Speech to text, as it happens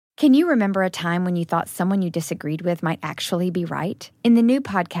Can you remember a time when you thought someone you disagreed with might actually be right? In the new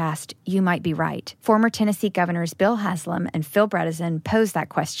podcast, You Might Be Right, former Tennessee Governors Bill Haslam and Phil Bredesen pose that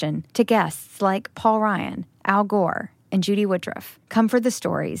question to guests like Paul Ryan, Al Gore, and Judy Woodruff. Come for the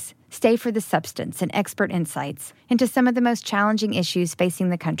stories, stay for the substance and expert insights into some of the most challenging issues facing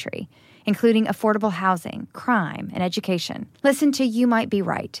the country, including affordable housing, crime, and education. Listen to You Might Be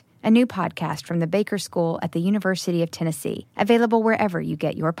Right, a new podcast from the Baker School at the University of Tennessee, available wherever you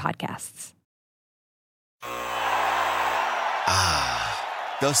get your podcasts.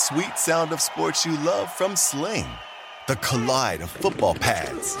 Ah, the sweet sound of sports you love from Sling. The collide of football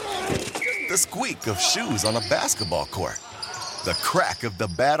pads. The squeak of shoes on a basketball court. The crack of the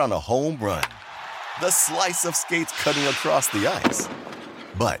bat on a home run. The slice of skates cutting across the ice.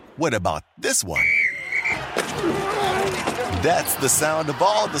 But what about this one? That's the sound of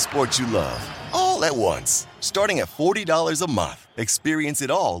all the sports you love, all at once. Starting at $40 a month. Experience it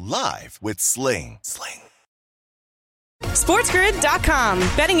all live with Sling. SportsGrid.com.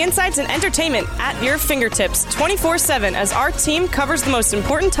 Betting insights and entertainment at your fingertips 24/7 as our team covers the most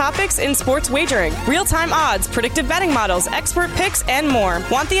important topics in sports wagering. Real-time odds, predictive betting models, expert picks, and more.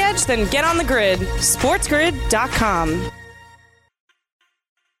 Want the edge? Then get on the grid. SportsGrid.com.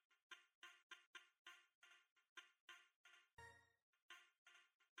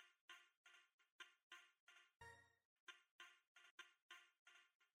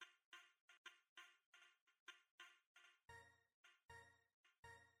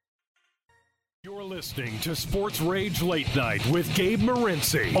 You're listening to Sports Rage Late Night with Gabe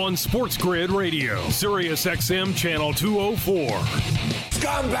Morency on Sports Grid Radio, Sirius XM Channel 204.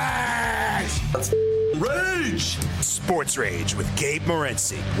 Scumbags! Rage! Sports Rage with Gabe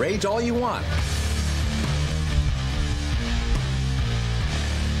Morency. Rage all you want.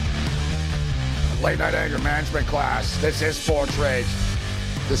 Late night anger management class. This is Sports Rage.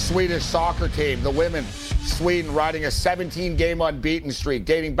 The Swedish soccer team, the women, Sweden riding a 17-game unbeaten streak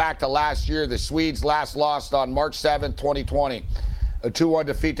dating back to last year. The Swedes last lost on March 7th, 2020. A 2-1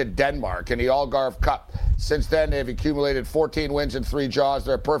 defeat to Denmark in the Algarve Cup. Since then, they've accumulated 14 wins and 3 draws.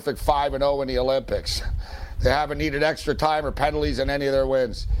 They're a perfect 5-0 in the Olympics. They haven't needed extra time or penalties in any of their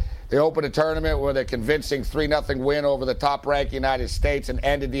wins. They opened a tournament with a convincing 3-0 win over the top-ranked United States and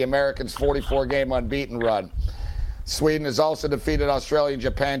ended the Americans' 44-game unbeaten run. Sweden has also defeated Australia and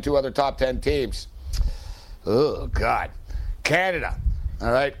Japan, 2 other top 10 teams. Oh, God. Canada.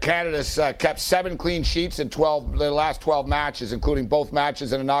 All right. Canada's kept 7 clean sheets in the last 12 matches, including both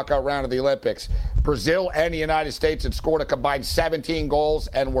matches in a knockout round of the Olympics. Brazil and the United States had scored a combined 17 goals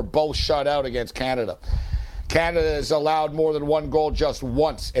and were both shut out against Canada. Canada has allowed more than 1 goal just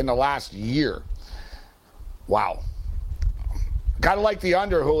once in the last year. Wow. Gotta like the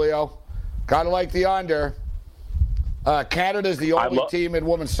under, Julio. Gotta like the under. Canada's the only team in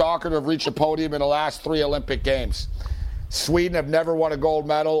women's soccer to have reached a podium in the last 3 Olympic Games. Sweden have never won a gold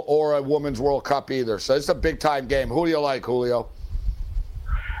medal or a Women's World Cup either. So it's a big-time game. Who do you like, Julio?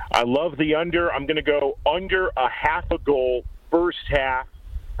 I love the under. I'm going to go under a half a goal first half,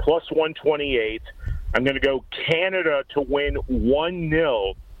 plus 128. I'm going to go Canada to win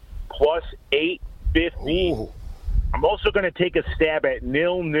 1-0, plus 850. Ooh. I'm also going to take a stab at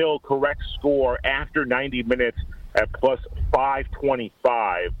 0-0 correct score after 90 minutes at plus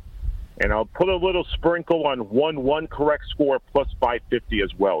 525. And I'll put a little sprinkle on 1-1 correct score plus 550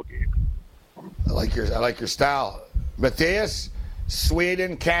 as well, Gabe. I like your style. Matthias,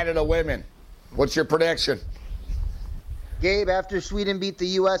 Sweden, Canada women. What's your prediction? Gabe, after Sweden beat the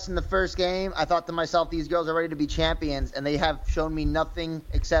U.S. in the first game, I thought to myself, these girls are ready to be champions, and they have shown me nothing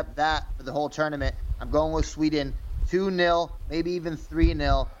except that for the whole tournament. I'm going with Sweden 2-0, maybe even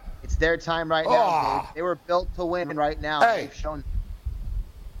 3-0. It's their time right now, Gabe. They were built to win right now. Hey. They've shown.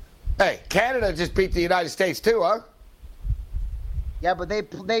 Hey, Canada just beat the United States too, huh? Yeah, but they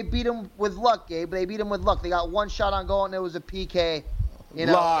beat them with luck, Gabe. They beat them with luck. They got 1 shot on goal, and it was a PK. You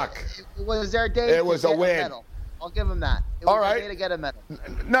know, luck. It was their day it was to a get win. a medal. I'll give them that. It was All right. their day to get a medal.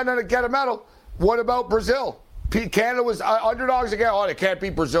 No, get a medal. What about Brazil? Canada was underdogs again. Oh, they can't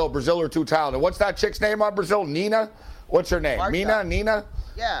beat Brazil. Brazil are too talented. What's that chick's name on Brazil? Nina? What's her name? Marta. Nina?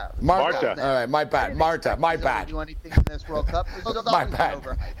 Yeah. Marta. All right, my bad. Marta, my Brazil bad. didn't do anything in this World Cup. My bad.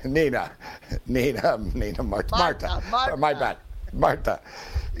 Nina, Marta. My bad. Marta.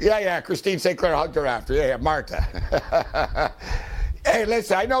 Yeah, Christine St. Clair hugged her after. Yeah, Marta. Hey,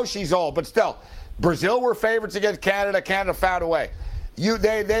 listen, I know she's old, but still, Brazil were favorites against Canada. Canada found a way.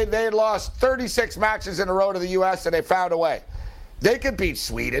 They had lost 36 matches in a row to the U.S., and they found a way. They could beat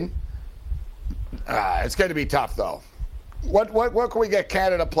Sweden. It's going to be tough, though. What can we get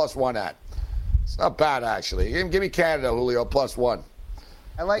Canada +1 at? It's not bad, actually. Give me Canada, Julio, +1.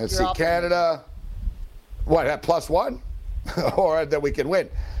 I like Let's your see, optimism. Canada. What, at +1? Or that we can win?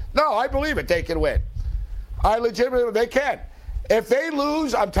 No, I believe it. They can win. I legitimately, they can. If they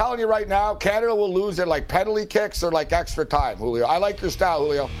lose, I'm telling you right now, Canada will lose in like penalty kicks or like extra time, Julio. I like your style,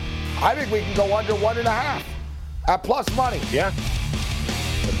 Julio. I think we can go under 1.5 at plus money. Yeah.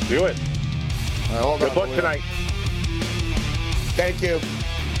 Let's do it. Good luck tonight. Thank you.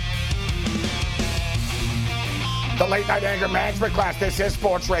 The Late Night Anger Management class. This is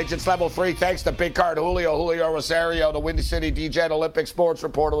Sports Rage. It's level 3. Thanks to Big Card Julio Rosario, the Windy City DJ and Olympic Sports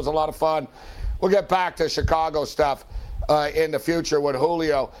Reporter. It was a lot of fun. We'll get back to Chicago stuff in the future with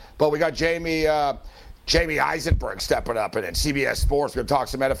Julio. But we got Jamie Eisenberg stepping up in it. CBS Sports. We're going to talk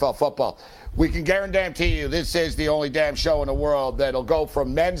some NFL football. We can guarantee you this is the only damn show in the world that'll go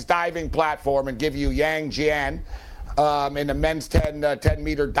from men's diving platform and give you Yang Jian in the men's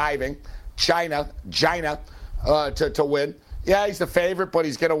 10-meter diving. China. To win. Yeah, he's the favorite, but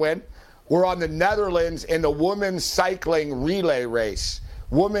he's going to win. We're on the Netherlands in the women's cycling relay race.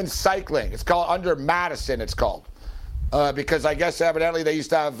 Women's cycling. It's called under Madison, it's called. Because I guess evidently they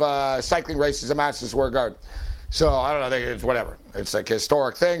used to have cycling races in Madison Square Garden. So, I don't know, it's whatever. It's like a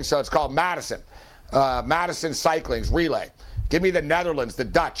historic thing, so it's called Madison. Madison Cycling's relay. Give me the Netherlands, the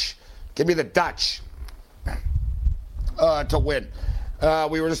Dutch. Give me the Dutch to win.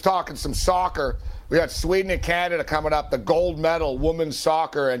 We were just talking some soccer. We got Sweden and Canada coming up, the gold medal women's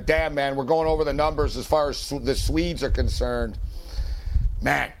soccer. And damn, man, we're going over the numbers as far as the Swedes are concerned.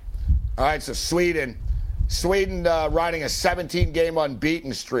 Man. All right, so Sweden riding a 17-game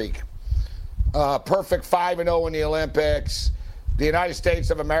unbeaten streak. Perfect 5-0 in the Olympics. The United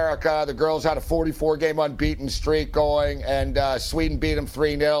States of America, the girls had a 44-game unbeaten streak going, and Sweden beat them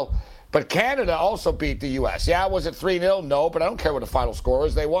 3-0. But Canada also beat the U.S. Yeah, was it 3-0? No, but I don't care what the final score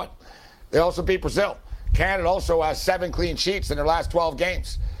is. They won. They also beat Brazil. Canada also has 7 clean sheets in their last 12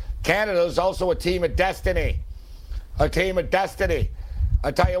 games. Canada is also a team of destiny. A team of destiny.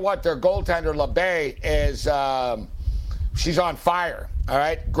 I tell you what, their goaltender, LeBay, is she's on fire. All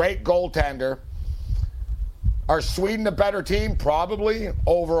right? Great goaltender. Are Sweden a better team? Probably,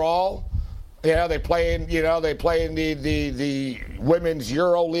 overall. They play in the Women's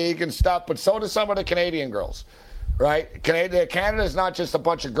Euro League and stuff, but so do some of the Canadian girls. Right? Canada is not just a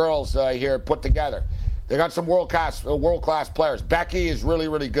bunch of girls here put together. They got some world-class players. Becky is really,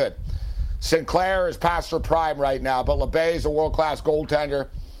 really good. Sinclair is past her prime right now, but LeBay is a world-class goaltender.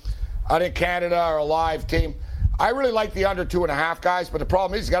 I think Canada are a live team. I really like the under 2.5, guys, but the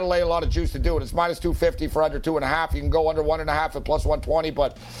problem is you got to lay a lot of juice to do it. It's minus 250 for under 2.5. You can go under 1.5 at plus 120,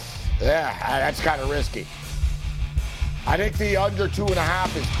 but yeah, that's kind of risky. I think the under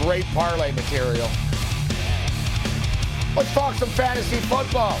 2.5 is great parlay material. Let's talk some fantasy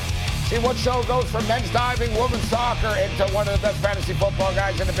football. See what show goes from men's diving, women's soccer, into one of the best fantasy football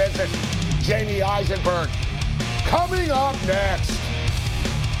guys in the business, Jamie Eisenberg. Coming up next.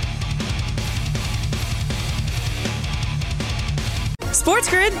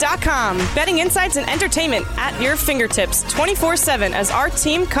 SportsGrid.com. Betting insights and entertainment at your fingertips 24/7 as our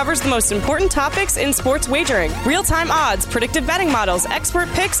team covers the most important topics in sports wagering. Real-time odds, predictive betting models, expert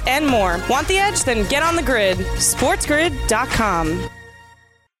picks, and more. Want the edge? Then get on the grid. SportsGrid.com.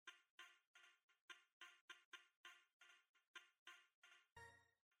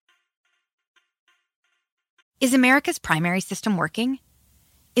 Is America's primary system working?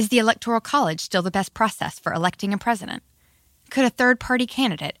 Is the Electoral College still the best process for electing a president? Could a third-party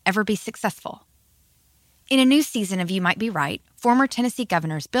candidate ever be successful? In a new season of You Might Be Right, former Tennessee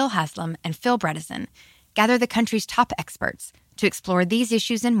governors Bill Haslam and Phil Bredesen gather the country's top experts to explore these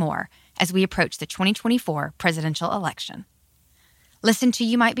issues and more as we approach the 2024 presidential election. Listen to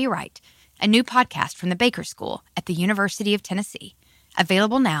You Might Be Right, a new podcast from the Baker School at the University of Tennessee,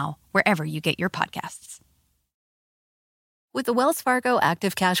 available now wherever you get your podcasts. With the Wells Fargo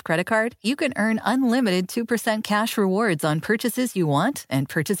Active Cash Credit Card, you can earn unlimited 2% cash rewards on purchases you want and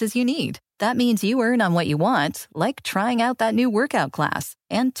purchases you need. That means you earn on what you want, like trying out that new workout class,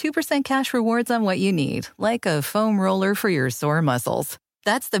 and 2% cash rewards on what you need, like a foam roller for your sore muscles.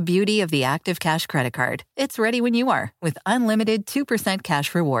 That's the beauty of the Active Cash Credit Card. It's ready when you are, with unlimited 2%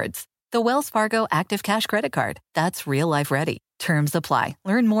 cash rewards. The Wells Fargo Active Cash Credit Card. That's real life ready. Terms apply.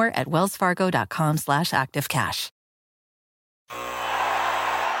 Learn more at wellsfargo.com/activecash.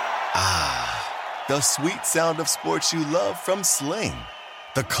 The sweet sound of sports you love from Sling.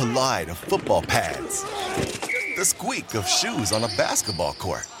 The collide of football pads. The squeak of shoes on a basketball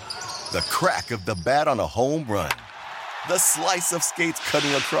court. The crack of the bat on a home run. The slice of skates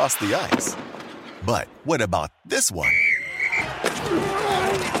cutting across the ice. But what about this one?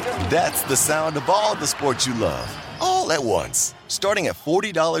 That's the sound of all the sports you love, all all at once. Starting at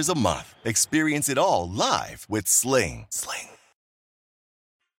 $40 a month. Experience it all live with Sling. Sling.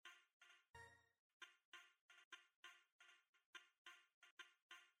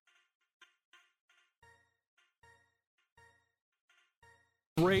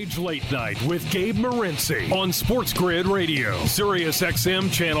 Rage Late Night with Gabe Morency on Sports Grid Radio, Sirius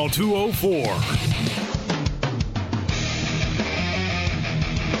XM Channel 204.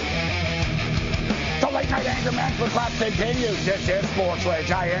 The Late Night Anger Management Class continues. This is Sports Rage.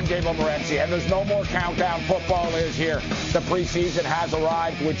 I am Gabe Morency, and there's no more countdown. Football is here. The preseason has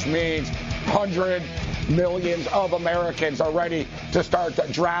arrived, which means 100 millions of Americans are ready to start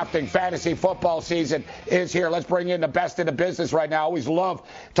drafting. Fantasy football season is here. Let's bring in the best in the business right now. Always love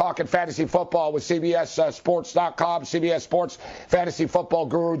talking fantasy football with CBSSports.com. CBS Sports fantasy football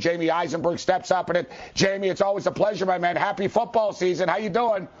guru Jamie Eisenberg steps up in it. Jamie, it's always a pleasure, my man. Happy football season. How you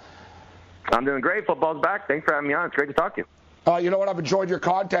doing? I'm doing great. Football's back. Thanks for having me on. It's great to talk to you. You know what? I've enjoyed your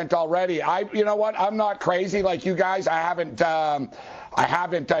content already. You know what? I'm not crazy like you guys. I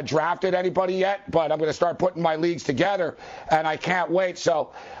haven't drafted anybody yet, but I'm going to start putting my leagues together, and I can't wait.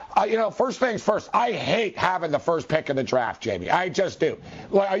 So, first things first, I hate having the first pick of the draft, Jamie. I just do.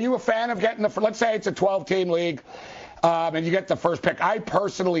 Are you a fan of getting let's say it's a 12-team league, and you get the first pick. I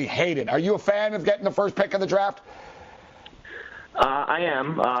personally hate it. Are you a fan of getting the first pick of the draft? I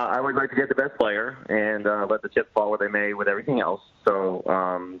am. I would like to get the best player and let the chips fall where they may with everything else. So,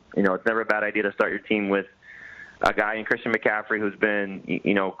 it's never a bad idea to start your team with a guy in Christian McCaffrey who's been,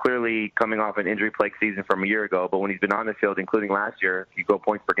 clearly coming off an injury-plagued season from a year ago. But when he's been on the field, including last year, if you go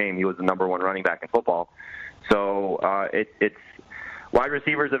points per game, he was the number one running back in football. So it's wide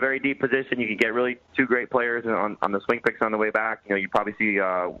receiver is a very deep position. You can get really two great players on the swing picks on the way back. You probably see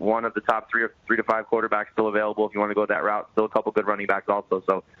one of the top three to five quarterbacks still available if you want to go that route. Still a couple good running backs also.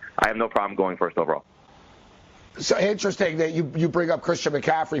 So I have no problem going first overall. So interesting that you bring up Christian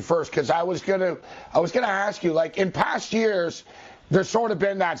McCaffrey first, because I was gonna ask you, like, in past years, there's sort of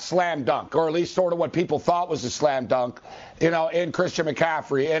been that slam dunk, or at least sort of what people thought was a slam dunk, in Christian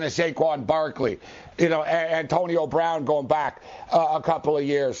McCaffrey and a Saquon Barkley, Antonio Brown going back a couple of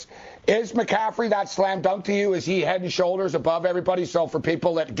years. Is McCaffrey that slam dunk to you? Is he head and shoulders above everybody? So for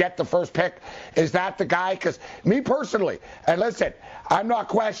people that get the first pick, is that the guy? Because me personally, and listen, I'm not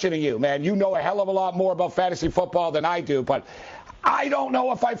questioning you, man. You know a hell of a lot more about fantasy football than I do, but I don't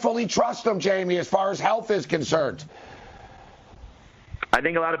know if I fully trust him, Jamie, as far as health is concerned. I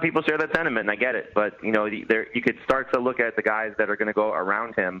think a lot of people share that sentiment, and I get it. But, you could start to look at the guys that are going to go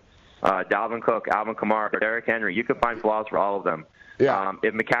around him. Dalvin Cook, Alvin Kamara, Derrick Henry. You could find flaws for all of them. Yeah.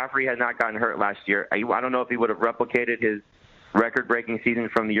 If McCaffrey had not gotten hurt last year, I don't know if he would have replicated his record-breaking season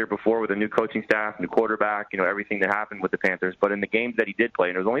from the year before with a new coaching staff, new quarterback, everything that happened with the Panthers. But in the games that he did play,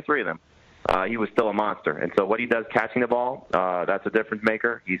 and there was only 3 of them, he was still a monster. And so what he does catching the ball, that's a difference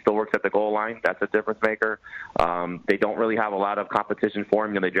maker. He still works at the goal line. That's a difference maker. They don't really have a lot of competition for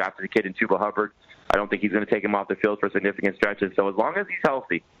him. They drafted a kid in Tuba Hubbard. I don't think he's going to take him off the field for significant stretches. So as long as he's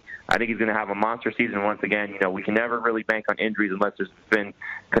healthy, I think he's going to have a monster season once again. We can never really bank on injuries unless there's been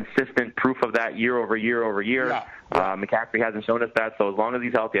consistent proof of that year over year over year. Yeah. McCaffrey hasn't shown us that. So as long as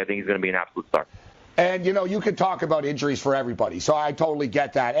he's healthy, I think he's going to be an absolute star. And, you can talk about injuries for everybody, so I totally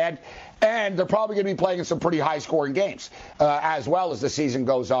get that. And they're probably going to be playing in some pretty high-scoring games as well as the season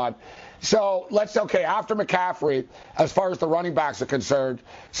goes on. So after McCaffrey, as far as the running backs are concerned,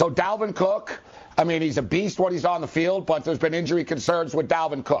 so Dalvin Cook, he's a beast when he's on the field, but there's been injury concerns with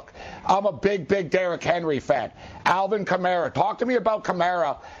Dalvin Cook. I'm a big Derrick Henry fan. Alvin Kamara. Talk to me about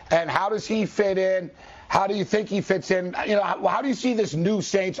Kamara, and how does he fit in? How do you think he fits in? How do you see this new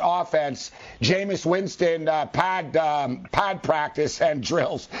Saints offense, Jameis Winston, pad practice and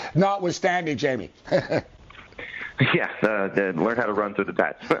drills, notwithstanding, Jamie? Yeah, learn how to run through the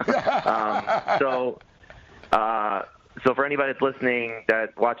pads. So for anybody that's listening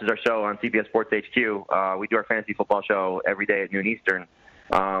that watches our show on CBS Sports HQ, we do our fantasy football show every day at noon Eastern.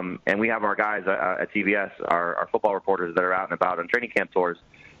 And we have our guys at CBS, our football reporters that are out and about on training camp tours.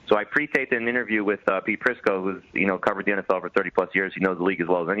 So I pre-taped an interview with Pete Prisco, who's covered the NFL for 30-plus years. He knows the league as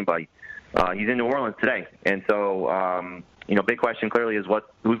well as anybody. He's in New Orleans today. And so, big question clearly is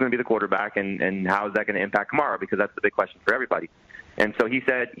who's going to be the quarterback and how is that going to impact Kamara, because that's the big question for everybody. And so he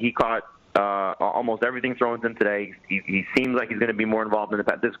said he caught almost everything thrown to him today. He seems like he's going to be more involved in the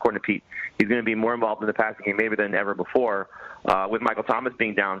 – this is according to Pete. He's going to be more involved in the passing game maybe than ever before, with Michael Thomas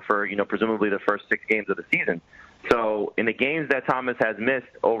being down for, presumably the first 6 games of the season. So in the games that Thomas has missed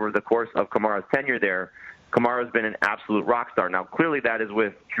over the course of Kamara's tenure there, Kamara's been an absolute rock star. Now, clearly that is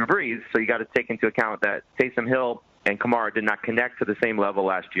with Drew Brees, so you got to take into account that Taysom Hill and Kamara did not connect to the same level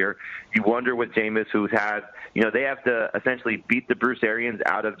last year. You wonder with Jameis, who's had, they have to essentially beat the Bruce Arians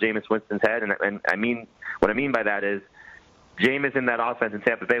out of Jameis Winston's head. And I mean, what I mean by that is Jameis in that offense in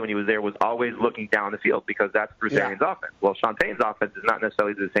Tampa Bay when he was there was always looking down the field because that's Bruce Arians' offense. Well, Sean Payton's offense is not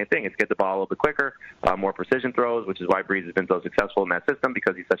necessarily the same thing. It's get the ball a little bit quicker, more precision throws, which is why Breeze has been so successful in that system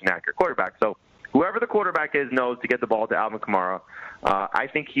because he's such an accurate quarterback. So whoever the quarterback is knows to get the ball to Alvin Kamara. I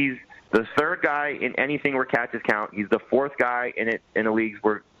think he's the third guy in anything where catches count. He's the fourth guy in the leagues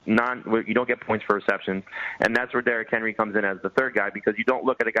where you don't get points for receptions, and that's where Derrick Henry comes in as the third guy because you don't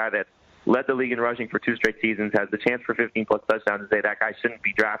look at a guy that's led the league in rushing for 2 straight seasons, has the chance for 15-plus touchdowns, and say that guy shouldn't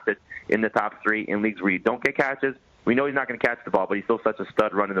be drafted in the top 3 in leagues where you don't get catches. We know he's not going to catch the ball, but he's still such a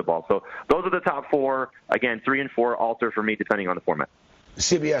stud running the ball. So those are the top 4. Again, 3 and 4 alter for me depending on the format.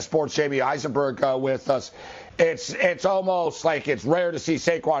 CBS Sports' Jamie Eisenberg with us. It's almost like it's rare to see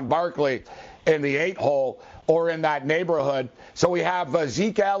Saquon Barkley in the 8-hole or in that neighborhood. So we have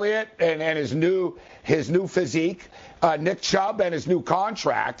Zeke Elliott and his new physique, Nick Chubb and his new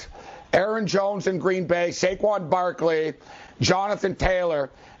contract, Aaron Jones in Green Bay, Saquon Barkley, Jonathan Taylor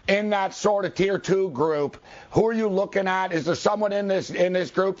in that sort of tier 2 group. Who are you looking at? Is there someone in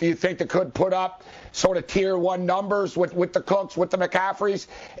this group that you think that could put up sort of tier 1 numbers with the Cooks, with the McCaffreys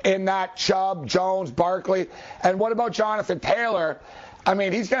in that Chubb, Jones, Barkley? And what about Jonathan Taylor? I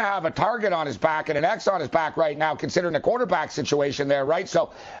mean, he's going to have a target on his back and an X on his back right now, considering the quarterback situation there, right?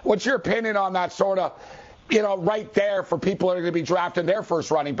 So what's your opinion on that sort of, right there for people that are going to be drafting their first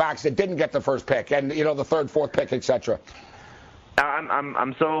running backs that didn't get the first pick and, the third, fourth pick, et cetera?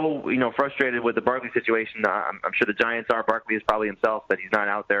 I'm so frustrated with the Barkley situation. I'm sure the Giants are. Barkley is probably himself that he's not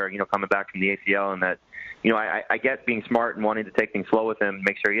out there coming back from the ACL, and that I get being smart and wanting to take things slow with him,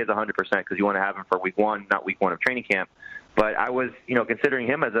 make sure he is 100% because you want to have him for week 1, not week 1 of training camp. But I was considering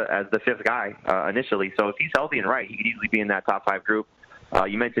him as the 5th guy initially. So if he's healthy and right, he could easily be in that top 5 group.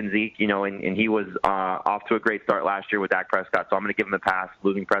 You mentioned Zeke, and he was off to a great start last year with Dak Prescott, so I'm going to give him a pass,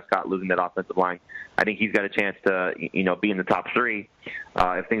 losing Prescott, losing that offensive line. I think he's got a chance to, be in the top 3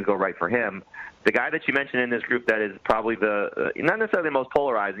 if things go right for him. The guy that you mentioned in this group that is probably not necessarily the most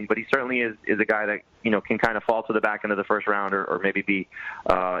polarizing, but he certainly is a guy that, can kind of fall to the back end of the first round or maybe be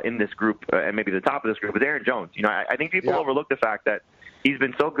in this group and maybe the top of this group is Aaron Jones. I think people overlook the fact that he's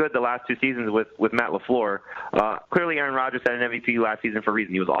been so good the last 2 seasons with Matt LaFleur. Clearly, Aaron Rodgers had an MVP last season for a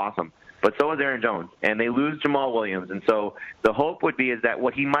reason. He was awesome. But so was Aaron Jones. And they lose Jamal Williams. And so the hope would be is that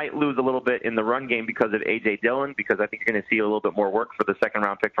what he might lose a little bit in the run game because of A.J. Dillon, because I think you're going to see a little bit more work for the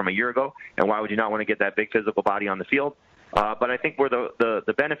second-round pick from a year ago. And why would you not want to get that big physical body on the field? But I think where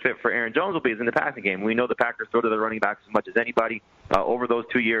the benefit for Aaron Jones will be is in the passing game. We know the Packers throw to the running backs as much as anybody. Over those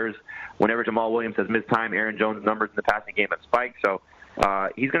 2 years, whenever Jamal Williams has missed time, Aaron Jones' numbers in the passing game have spiked. So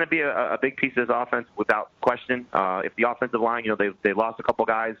he's going to be a big piece of this offense without question. If the offensive line, they lost a couple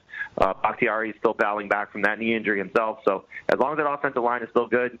guys. Bakhtiari is still battling back from that knee injury himself. So as long as that offensive line is still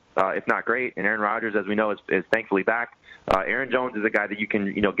good, if not great, and Aaron Rodgers, as we know, is thankfully back, Aaron Jones is a guy that you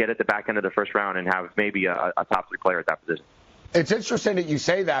can get at the back end of the first round and have maybe a top 3 player at that position. It's interesting that you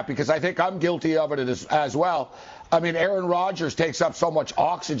say that because I think I'm guilty of it as well. I mean, Aaron Rodgers takes up so much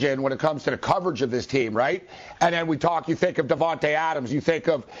oxygen when it comes to the coverage of this team, right? And then you think of Devontae Adams, you think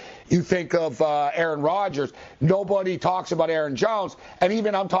of Aaron Rodgers. Nobody talks about Aaron Jones. And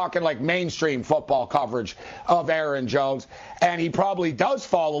even I'm talking like mainstream football coverage of Aaron Jones. And he probably does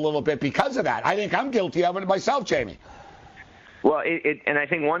fall a little bit because of that. I think I'm guilty of it myself, Jamie. Well, and I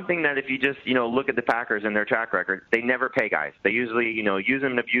think one thing that if you just, look at the Packers and their track record, they never pay guys. They usually, use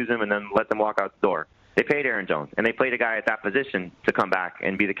them and abuse them and then let them walk out the door. They paid Aaron Jones, and they played a guy at that position to come back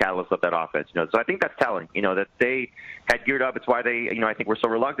and be the catalyst of that offense. So I think that's telling, that they had geared up. It's why they, I think we're so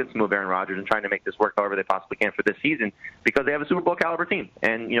reluctant to move Aaron Rodgers and trying to make this work however they possibly can for this season because they have a Super Bowl caliber team,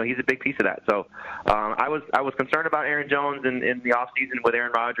 and, he's a big piece of that. So I was concerned about Aaron Jones in the offseason with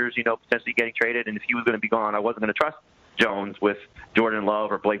Aaron Rodgers, potentially getting traded, and if he was going to be gone, I wasn't going to trust Jones with Jordan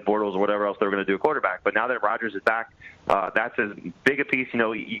Love or Blake Bortles or whatever else they were going to do a quarterback. But now that Rodgers is back, that's as big a piece.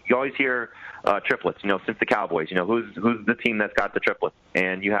 You always hear triplets, since the Cowboys. Who's the team that's got the triplets?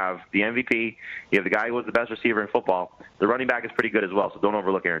 And you have the MVP, you have the guy who was the best receiver in football. The running back is pretty good as well, so don't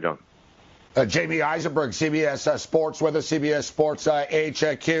overlook Aaron Jones. Jamie Eisenberg, CBS Sports with us, CBS Sports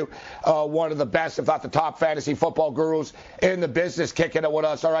HQ, one of the best, if not the top fantasy football gurus in the business, kicking it with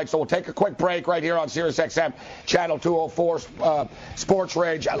us. All right, so we'll take a quick break right here on SiriusXM, Channel 204, Sports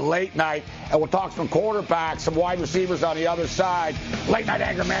Rage Late Night, and we'll talk some quarterbacks, some wide receivers on the other side. Late Night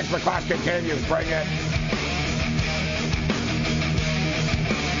Anger Management class continues. Bring it.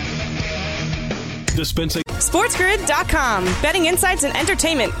 Dispensing. SportsGrid.com. Betting insights and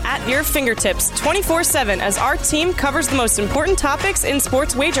entertainment at your fingertips 24/7 as our team covers the most important topics in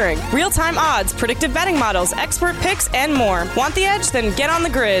sports wagering. Real-time odds, predictive betting models, expert picks, and more. Want the edge? Then get on the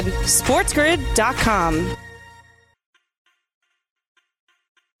grid. SportsGrid.com.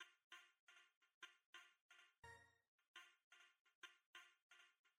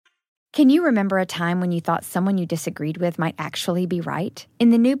 Can you remember a time when you thought someone you disagreed with might actually be right? In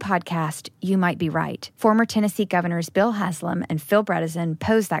the new podcast, You Might Be Right, former Tennessee Governors Bill Haslam and Phil Bredesen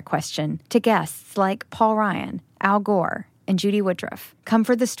pose that question to guests like Paul Ryan, Al Gore, and Judy Woodruff. Come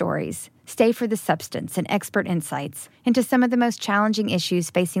for the stories, stay for the substance and expert insights into some of the most challenging issues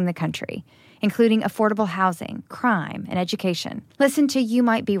facing the country, including affordable housing, crime, and education. Listen to You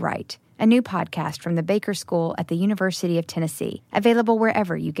Might Be Right, a new podcast from the Baker School at the University of Tennessee, available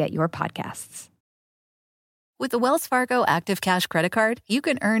wherever you get your podcasts. With the Wells Fargo Active Cash Credit Card, you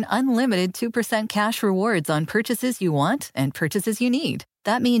can earn unlimited 2% cash rewards on purchases you want and purchases you need.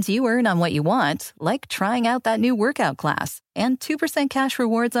 That means you earn on what you want, like trying out that new workout class, and 2% cash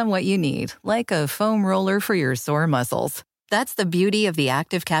rewards on what you need, like a foam roller for your sore muscles. That's the beauty of the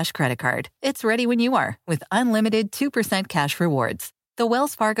Active Cash Credit Card. It's ready when you are, with unlimited 2% cash rewards. The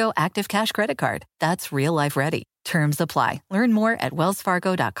Wells Fargo Active Cash Credit Card. That's real life ready. Terms apply. Learn more at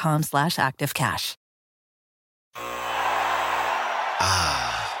wellsfargo.com/activecash.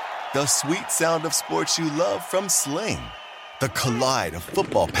 The sweet sound of sports you love from Sling. The collide of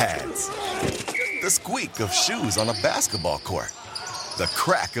football pads. The squeak of shoes on a basketball court. The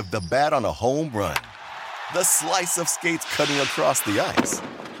crack of the bat on a home run. The slice of skates cutting across the ice.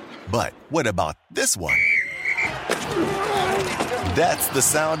 But what about this one? That's the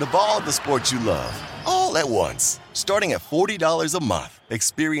sound of all the sports you love, all at once. Starting at $40 a month.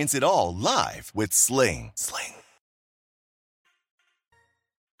 Experience it all live with Sling. Sling.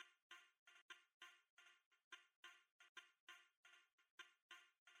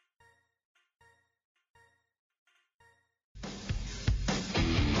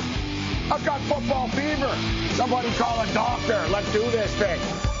 I've got football fever. Somebody call a doctor. Let's do this thing.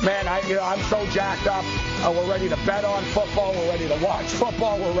 Man, I'm so jacked up. We're ready to bet on football. We're ready to watch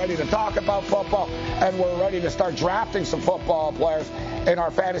football. We're ready to talk about football. And we're ready to start drafting some football players in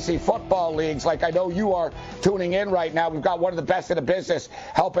our fantasy football leagues. Like I know you are tuning in right now. We've got one of the best in the business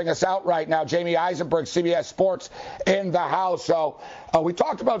helping us out right now, Jamie Eisenberg, CBS Sports, in the house. So we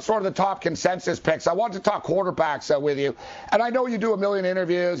talked about sort of the top consensus picks. I want to talk quarterbacks with you. And I know you do a million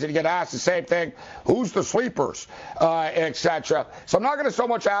interviews and you get asked the same thing. Who's the sleepers, etc. So I'm not going to so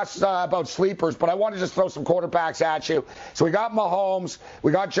much ask about sleepers, but I want to just throw some quarterbacks at you. So we got Mahomes,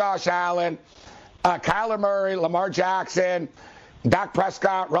 we got Josh Allen, Kyler Murray, Lamar Jackson, Dak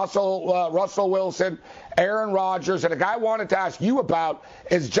Prescott, Russell Wilson, Aaron Rodgers, and a guy I wanted to ask you about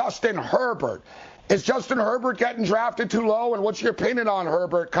is Justin Herbert. Is Justin Herbert getting drafted too low, and what's your opinion on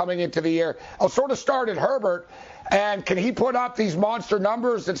Herbert coming into the year? I'll sort of start at Herbert, and can he put up these monster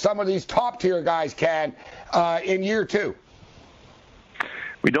numbers that some of these top-tier guys can in year two?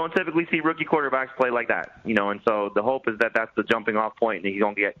 We don't typically see rookie quarterbacks play like that, and so the hope is that that's the jumping off point, and he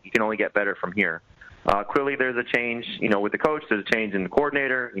can only get better from here. Clearly, there's a change, with the coach. There's a change in the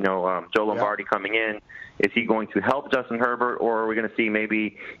coordinator. Joe Lombardi coming in. Is he going to help Justin Herbert, or are we going to see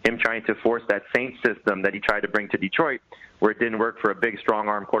maybe him trying to force that Saints system that he tried to bring to Detroit, where it didn't work for a big,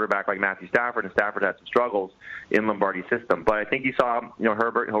 strong-arm quarterback like Matthew Stafford, and Stafford had some struggles in Lombardi's system. But I think you saw,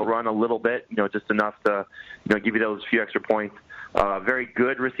 Herbert, he'll run a little bit, just enough to, give you those few extra points. Very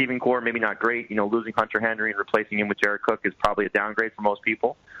good receiving core, maybe not great. Losing Hunter Henry and replacing him with Jared Cook is probably a downgrade for most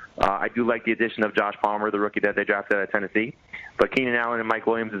people. I do like the addition of Josh Palmer, the rookie that they drafted at Tennessee. But Keenan Allen and Mike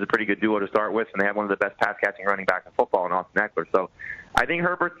Williams is a pretty good duo to start with, and they have one of the best pass-catching running backs in football in Austin Eckler. So I think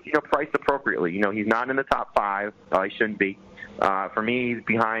Herbert's, priced appropriately. He's not in the top five. He shouldn't be. For me, he's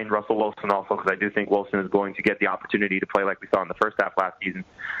behind Russell Wilson also, because I do think Wilson is going to get the opportunity to play like we saw in the first half last season.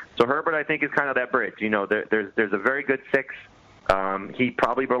 So Herbert, I think, is kind of that bridge. There's a very good six. He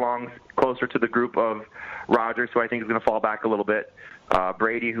probably belongs closer to the group of Rodgers, who I think is going to fall back a little bit.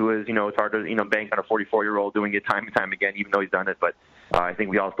 Brady, who is, it's hard to, bank on a 44-year-old doing it time and time again, even though he's done it. But I think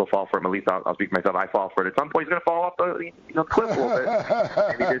we all still fall for him. At least I'll speak for myself. I fall for it. At some point, he's going to fall off the cliff a little bit.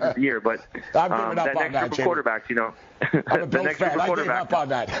 Maybe this year. But that next group of quarterbacks, the next group of quarterbacks. On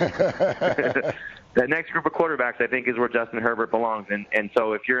that. That next group of quarterbacks, I think, is where Justin Herbert belongs. And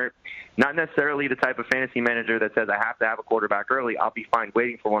so if you're not necessarily the type of fantasy manager that says I have to have a quarterback early, I'll be fine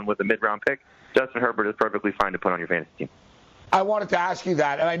waiting for one with a mid-round pick. Justin Herbert is perfectly fine to put on your fantasy team. I wanted to ask you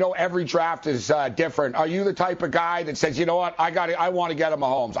that, and I know every draft is different. Are you the type of guy that says, you know what, I want to get a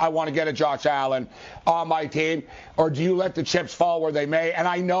Mahomes, I want to get a Josh Allen on my team, or do you let the chips fall where they may? And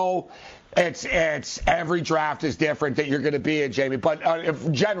I know it's every draft is different that you're going to be in, Jamie, but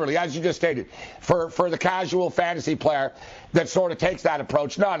if generally, as you just stated, for the casual fantasy player that sort of takes that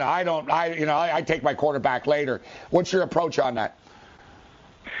approach, no, I don't. I take my quarterback later. What's your approach on that?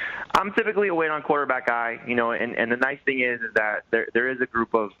 I'm typically a wait on quarterback guy, and the nice thing is that there is a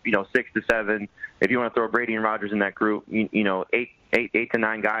group of 6 to 7. If you want to throw Brady and Rodgers in that group, 8 to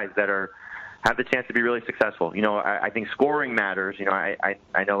 9 guys that have the chance to be really successful. I think scoring matters. I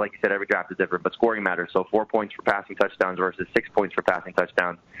know, like you said, every draft is different, but scoring matters. So 4 points for passing touchdowns versus 6 points for passing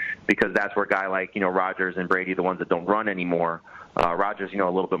touchdowns, because that's where a guy like Rodgers and Brady, the ones that don't run anymore. Rodgers, a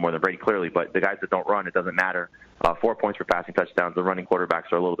little bit more than Brady, clearly, but the guys that don't run, it doesn't matter. 4 points for passing touchdowns. The running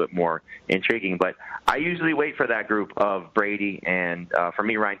quarterbacks are a little bit more intriguing. But I usually wait for that group of Brady, and for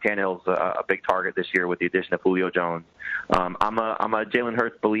me, Ryan Tannehill's a big target this year with the addition of Julio Jones. I'm a Jalen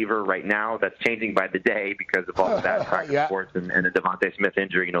Hurts believer right now. That's changing by the day because of all the bad practice reports and the Devontae Smith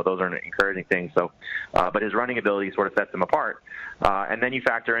injury. Those are encouraging things. So, but his running ability sort of sets him apart. And then you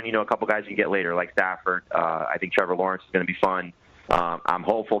factor in, a couple guys you get later, like Stafford. I think Trevor Lawrence is going to be fun. I'm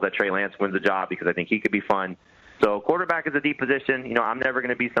hopeful that Trey Lance wins the job because I think he could be fun. So quarterback is a deep position. I'm never going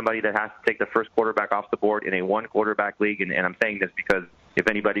to be somebody that has to take the first quarterback off the board in a one-quarterback league, and I'm saying this because if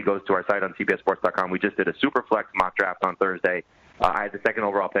anybody goes to our site on CBSSports.com, we just did a Superflex mock draft on Thursday. I had the second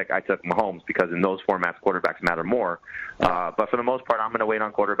overall pick. I took Mahomes because in those formats, quarterbacks matter more. But for the most part, I'm going to wait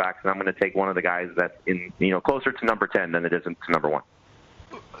on quarterbacks, and I'm going to take one of the guys that's in closer to number 10 than it is to number 1.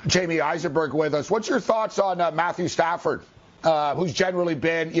 Jamie Eisenberg with us. What's your thoughts on Matthew Stafford, who's generally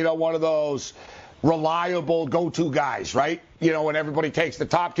been, one of those reliable go-to guys, right? When everybody takes the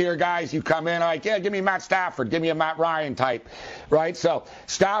top-tier guys, you come in like, yeah, give me Matt Stafford, give me a Matt Ryan type, right? So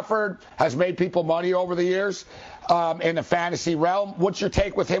Stafford has made people money over the years in the fantasy realm. What's your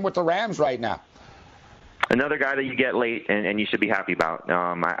take with him with the Rams right now? Another guy that you get late and you should be happy about.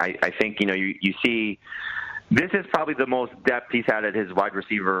 I think, you see this is probably the most depth he's had at his wide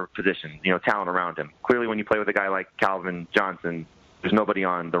receiver position, talent around him. Clearly, when you play with a guy like Calvin Johnson, there's nobody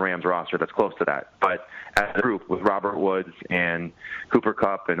on the Rams roster that's close to that. But as a group with Robert Woods and Cooper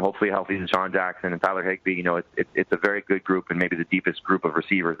Kupp and hopefully a healthy Deshaun Jackson and Tyler Higbee, it's a very good group and maybe the deepest group of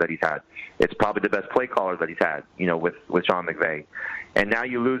receivers that he's had. It's probably the best play callers that he's had, with Sean McVay. And now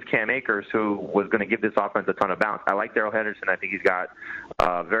you lose Cam Akers, who was going to give this offense a ton of bounce. I like Darrell Henderson. I think he's got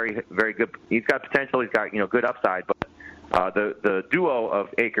very, very good. He's got potential. He's got good upside, but the duo of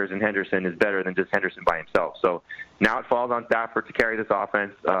Akers and Henderson is better than just Henderson by himself. So now it falls on Stafford to carry this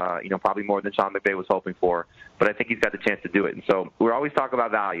offense, probably more than Sean McVay was hoping for. But I think he's got the chance to do it. And so we're always talking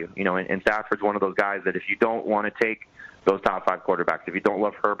about value, and Stafford's one of those guys that if you don't want to take those top 5 quarterbacks, if you don't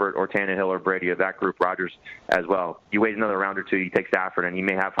love Herbert or Tannehill or Brady or that group, Rodgers as well, you wait another round or two, you take Stafford, and he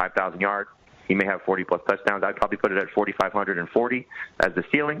may have 5,000 yards. He may have 40-plus touchdowns. I'd probably put it at 4,540 as the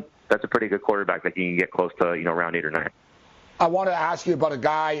ceiling. That's a pretty good quarterback that you can get close to, round 8 or 9. I want to ask you about a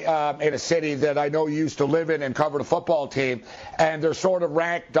guy in a city that I know you used to live in and covered a football team, and they're sort of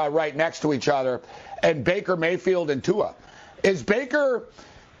ranked right next to each other, and Baker Mayfield and Tua. Is Baker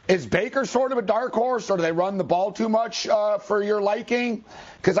sort of a dark horse, or do they run the ball too much for your liking?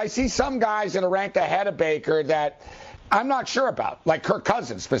 Because I see some guys that are ranked ahead of Baker that I'm not sure about, like Kirk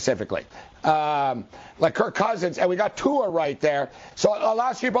Cousins specifically. And we got Tua right there. So I'll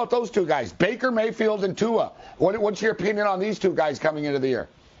ask you about those two guys, Baker Mayfield and Tua. What's your opinion on these two guys coming into the year?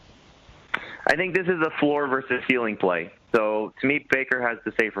 I think this is a floor versus ceiling play. So to me, Baker has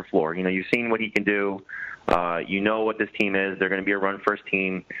the safer floor. You've seen what he can do. What this team is. They're going to be a run-first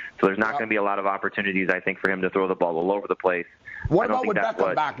team, so there's not going to be a lot of opportunities, I think, for him to throw the ball all over the place. What about with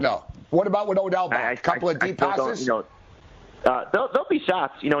Beckham back, though? What about with Odell back? A couple of deep passes? There'll be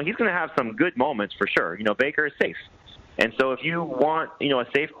shots. He's going to have some good moments for sure. Baker is safe. And so if you want, a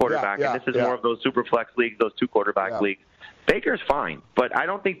safe quarterback, and this is more of those super flex leagues, those 2-quarterback leagues, Baker's fine. But I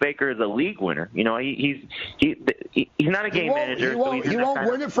don't think Baker is a league winner. He's not a game manager. He won't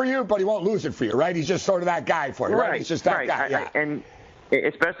win it for you, but he won't lose it for you, right? He's just sort of that guy for you, right? He's just that guy. And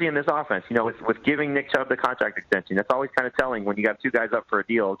especially in this offense, with giving Nick Chubb the contract extension, that's always kind of telling when you got 2 guys up for a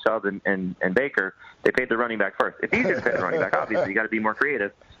deal, Chubb and Baker, they paid the running back first. It's easier to pay the running back, obviously. You got to be more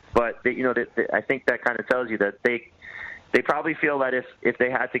creative. But, I think that kind of tells you that they probably feel that if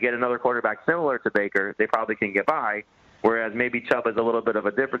they had to get another quarterback similar to Baker, they probably can get by, whereas maybe Chubb is a little bit of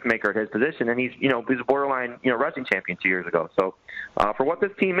a difference maker at his position, and he's a borderline, rushing champion 2 years ago. So for what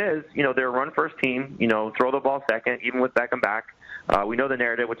this team is, they're a run-first team, throw the ball second, even with Beckham back. We know the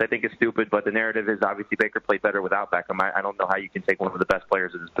narrative, which I think is stupid, but the narrative is obviously Baker played better without Beckham. I don't know how you can take one of the best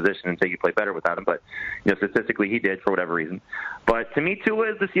players in his position and say you play better without him, but statistically he did for whatever reason. But to me,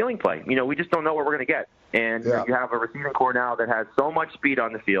 Tua is the ceiling play. We just don't know what we're going to get. And you have a receiving core now that has so much speed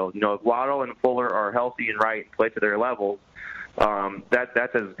on the field. If Waddle and Fuller are healthy and right and play to their levels,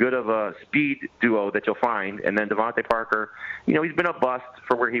 that's as good of a speed duo that you'll find. And then Devontae Parker, he's been a bust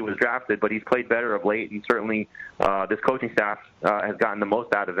for where he was drafted, but he's played better of late, and certainly this coaching staff has gotten the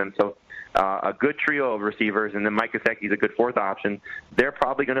most out of him. So a good trio of receivers, and then Mike Gesicki's a good fourth option. They're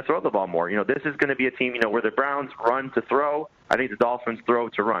probably going to throw the ball more. This is going to be a team, where the Browns run to throw. I think the Dolphins throw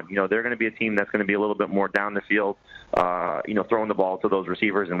to run. They're going to be a team that's going to be a little bit more down the field, throwing the ball to those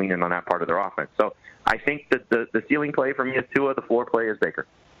receivers and leaning on that part of their offense. So I think that the ceiling play for me is Tua, the floor play is Baker.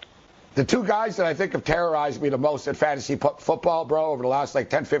 The two guys that I think have terrorized me the most in fantasy football, bro, over the last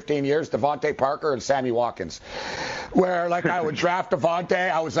 10, 15 years, Devontae Parker and Sammy Watkins. Where, I would draft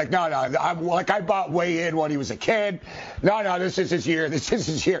Devontae, I was like, no, I bought way in when he was a kid. No, this is his year.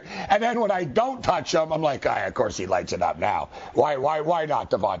 And then when I don't touch him, I'm like, of course he lights it up now. Why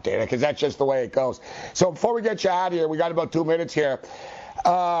not Devontae? Because that's just the way it goes. So before we get you out of here, we got about 2 minutes here.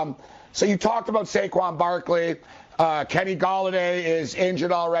 So you talked about Saquon Barkley. Kenny Golladay is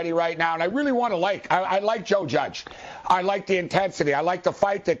injured already right now, and I really want to I like Joe Judge. I like the intensity. I like the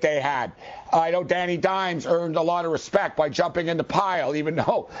fight that they had. I know Danny Dimes earned a lot of respect by jumping in the pile, even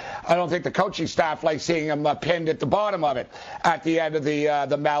though I don't think the coaching staff likes seeing him pinned at the bottom of it at the end of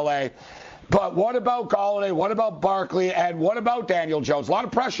the melee. But what about Golladay? What about Barkley? And what about Daniel Jones? A lot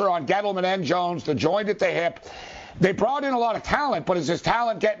of pressure on Gettleman and Jones, the joint at the hip. They brought in a lot of talent, but is his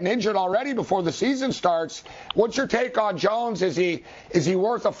talent getting injured already before the season starts? What's your take on Jones? Is he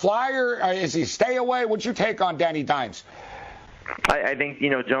worth a flyer? Is he stay away? What's your take on Danny Dimes? I think,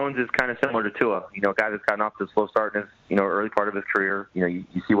 Jones is kind of similar to Tua. A guy that's gotten off to a slow start in his, early part of his career. You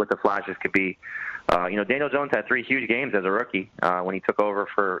see what the flashes could be. Daniel Jones had 3 huge games as a rookie when he took over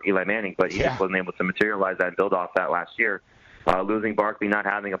for Eli Manning, but he just wasn't able to materialize that and build off that last year. Losing Barkley, not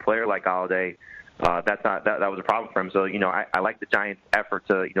having a player like Golladay, that was a problem for him. So, I like the Giants' effort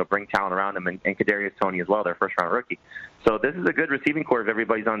to, bring talent around him, and Kadarius Toney as well, their first-round rookie. So this is a good receiving core if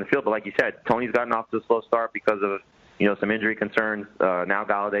everybody's on the field. But like you said, Toney's gotten off to a slow start because of, some injury concerns. Now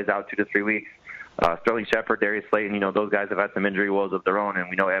Galladay's out 2 to 3 weeks. Sterling Shepard, Darius Slayton, those guys have had some injury woes of their own, and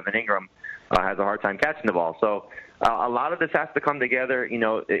we know Evan Ingram has a hard time catching the ball. So a lot of this has to come together.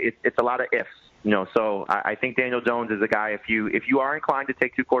 It's a lot of ifs. So I think Daniel Jones is a guy, if you are inclined to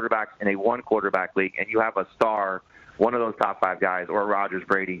take 2 quarterbacks in a 1-quarterback league and you have a star, one of those top 5 guys, or Rodgers,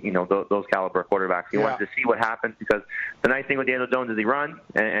 Brady, those caliber quarterbacks, you want to see what happens, because the nice thing with Daniel Jones is he runs,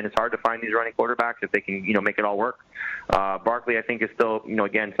 and it's hard to find these running quarterbacks if they can, make it all work. Barkley, I think, is still,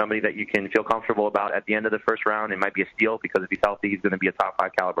 again, somebody that you can feel comfortable about at the end of the first round. It might be a steal because if he's healthy, he's going to be a top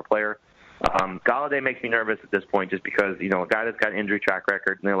 5 caliber player. Galladay makes me nervous at this point just because, a guy that's got an injury track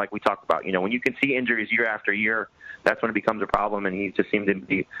record, like we talked about, when you can see injuries year after year, that's when it becomes a problem, and he just seemed to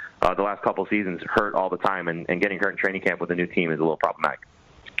be, the last couple of seasons, hurt all the time, and getting hurt in training camp with a new team is a little problematic.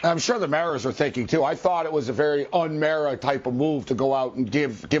 I'm sure the Maras are thinking, too. I thought it was a very un-Mara type of move to go out and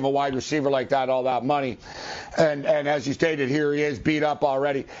give a wide receiver like that all that money. And as you stated, here he is beat up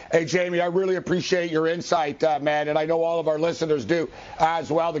already. Hey, Jamie, I really appreciate your insight, man, and I know all of our listeners do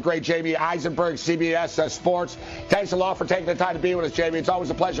as well. The great Jamie Eisenberg, CBS Sports. Thanks a lot for taking the time to be with us, Jamie. It's always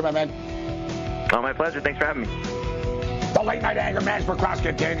a pleasure, my man. Oh, my pleasure. Thanks for having me. The Late Night Anger Management class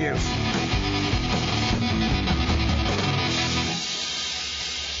continues.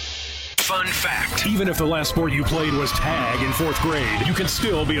 Fun fact. Even if the last sport you played was tag in 4th grade, you can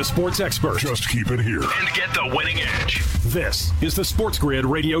still be a sports expert. Just keep it here and get the winning edge. This is the Sports Grid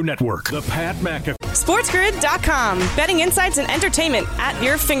Radio Network. The Pat McAfee. SportsGrid.com. Betting insights and entertainment at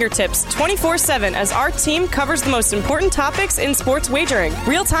your fingertips 24/7 as our team covers the most important topics in sports wagering.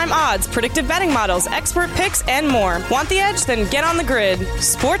 Real-time odds, predictive betting models, expert picks, and more. Want the edge? Then get on the grid.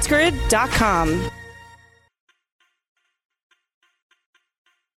 SportsGrid.com.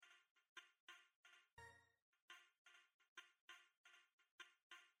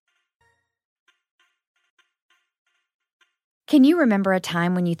 Can you remember a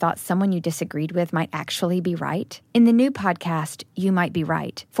time when you thought someone you disagreed with might actually be right? In the new podcast, You Might Be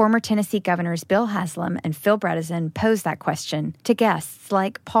Right, former Tennessee Governors Bill Haslam and Phil Bredesen pose that question to guests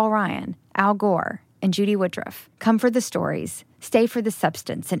like Paul Ryan, Al Gore, and Judy Woodruff. Come for the stories, stay for the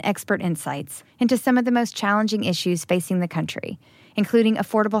substance and expert insights into some of the most challenging issues facing the country, including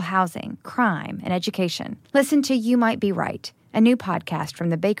affordable housing, crime, and education. Listen to You Might Be Right, a new podcast from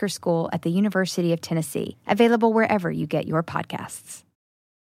the Baker School at the University of Tennessee, available wherever you get your podcasts.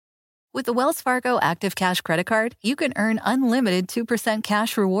 With the Wells Fargo Active Cash Credit Card, you can earn unlimited 2%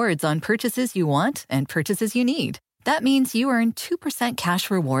 cash rewards on purchases you want and purchases you need. That means you earn 2%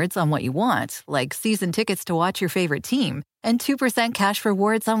 cash rewards on what you want, like season tickets to watch your favorite team, and 2% cash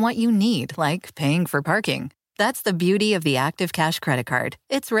rewards on what you need, like paying for parking. That's the beauty of the Active Cash Credit Card.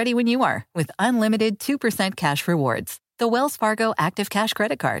 It's ready when you are, with unlimited 2% cash rewards. The Wells Fargo Active Cash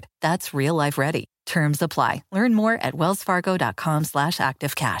Credit Card. That's real life ready. Terms apply. Learn more at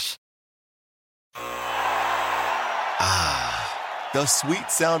wellsfargo.com/activecash. The sweet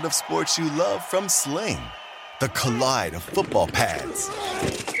sound of sports you love from Sling. The collide of football pads.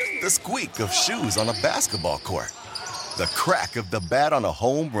 The squeak of shoes on a basketball court. The crack of the bat on a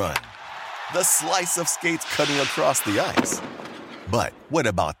home run. The slice of skates cutting across the ice. But what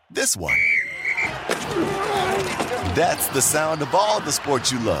about this one? That's the sound of all the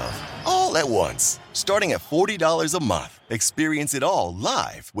sports you love, all at once. Starting at $40 a month. Experience it all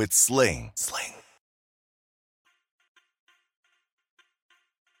live with Sling. Sling.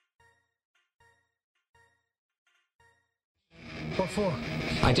 What for?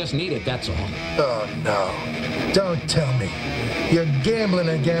 I just need it, that's all. Oh, no. Don't tell me. You're gambling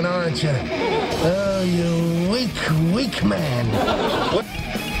again, aren't you? Oh, you weak man. What?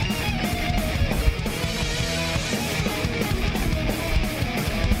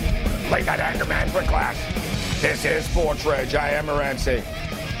 Late Night Anger Management class. This is Sports Rage. I am Morency.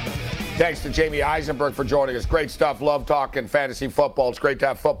 Thanks to Jamie Eisenberg for joining us. Great stuff. Love talking fantasy football. It's great to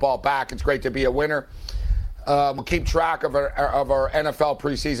have football back. It's great to be a winner. We'll keep track of our NFL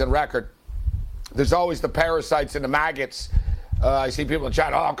preseason record. There's always the parasites and the maggots. I see people in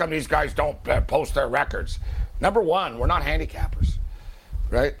chat, how come these guys don't post their records? Number one, we're not handicappers,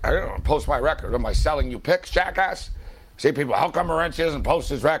 right? I don't post my record. Am I selling you picks, jackass? See people, how come Morency doesn't post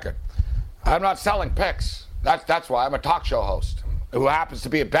his record? I'm not selling picks. That's why I'm a talk show host who happens to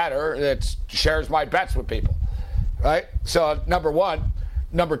be a bettor that shares my bets with people, right? So number one.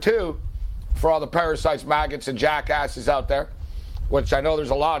 Number two, for all the parasites, maggots, and jackasses out there, which I know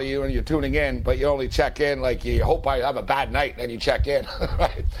there's a lot of you and you're tuning in, but you only check in like you hope I have a bad night and you check in,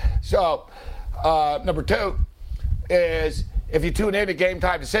 right? So number two is if you tune in to Game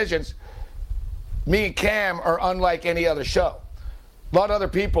Time Decisions, me and Cam are unlike any other show. A lot of other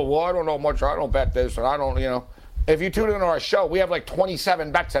people, well, I don't know much, I don't bet this, and I don't, If you tune into our show, we have like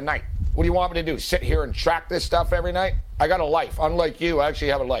 27 bets a night. What do you want me to do, sit here and track this stuff every night? I got a life. Unlike you, I actually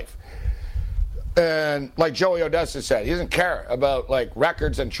have a life. And like Joey Odessa said, he doesn't care about like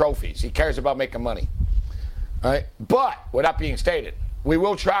records and trophies. He cares about making money. All right? But with that being stated, we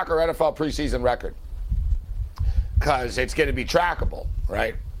will track our NFL preseason record because it's going to be trackable,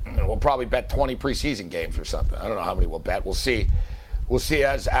 right? And we'll probably bet 20 preseason games or something. I don't know how many we'll bet. We'll see. We'll see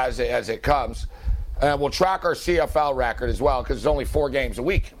as it comes. And we'll track our CFL record as well because there's only 4 games a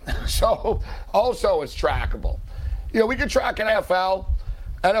week. So also it's trackable. We can track an NFL.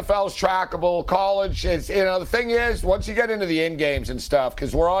 NFL's trackable. College is, the thing is, once you get into the end games and stuff,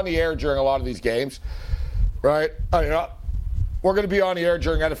 because we're on the air during a lot of these games, right? We're going to be on the air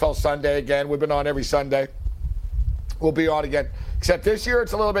during NFL Sunday again. We've been on every Sunday. We'll be on again. Except this year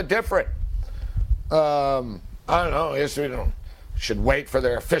it's a little bit different. I don't know. I guess we should wait for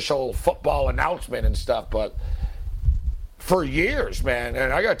their official football announcement and stuff. But for years, man,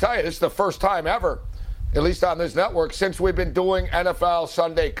 and I got to tell you, this is the first time ever, at least on this network, since we've been doing NFL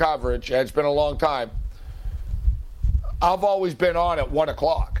Sunday coverage, and it's been a long time, I've always been on at 1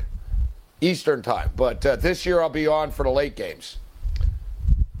 o'clock Eastern time. But this year I'll be on for the late games.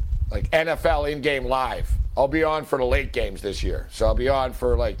 Like NFL in-game live. I'll be on for the late games this year. So I'll be on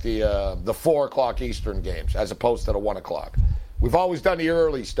for like the 4 o'clock Eastern games as opposed to the 1 o'clock. We've always done the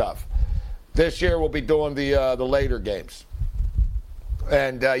early stuff. This year we'll be doing the later games.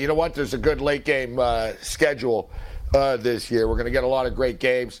 And you know what? There's a good late game schedule this year. We're going to get a lot of great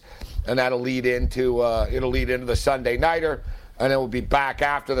games, and that'll lead into the Sunday nighter, and then we'll be back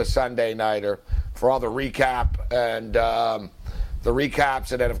after the Sunday nighter for all the recap and the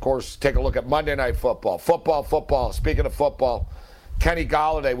recaps, and then of course take a look at Monday Night Football. Football. Speaking of football, Kenny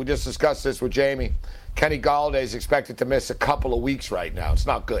Golladay. We just discussed this with Jamie. Kenny Golladay is expected to miss a couple of weeks right now. It's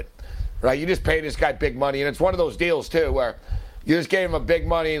not good, right? You just pay this guy big money, and it's one of those deals too where you just gave him a big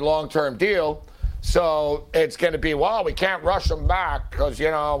money, long-term deal, so it's going to be, well, we can't rush him back because,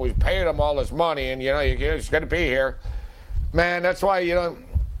 we paid him all this money and, he's going to be here. Man, that's why,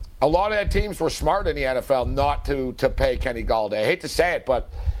 a lot of the teams were smart in the NFL not to pay Kenny Golladay. I hate to say it,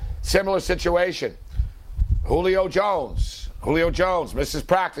 but similar situation. Julio Jones misses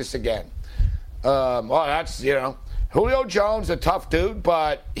practice again. Well, that's, Julio Jones, a tough dude,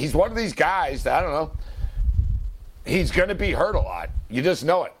 but he's one of these guys that, I don't know, he's going to be hurt a lot. You just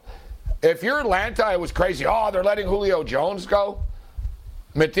know it. If you're Atlanta, it was crazy. Oh, they're letting Julio Jones go.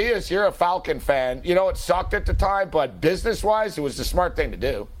 Matthias, you're a Falcon fan. You know, it sucked at the time, but business-wise, it was the smart thing to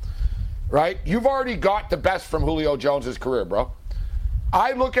do, right? You've already got the best from Julio Jones' career, bro.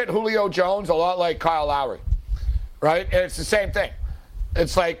 I look at Julio Jones a lot like Kyle Lowry, right? And it's the same thing.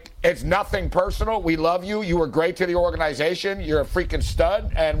 It's like, it's nothing personal. We love you. You were great to the organization. You're a freaking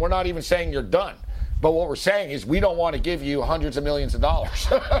stud, and we're not even saying you're done. But what we're saying is we don't want to give you hundreds of millions of dollars.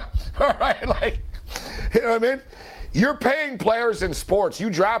 All right? Like, you know what I mean? You're paying players in sports. You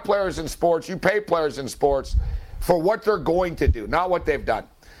draft players in sports. You pay players in sports for what they're going to do, not what they've done.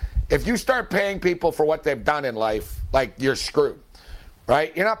 If you start paying people for what they've done in life, like, you're screwed,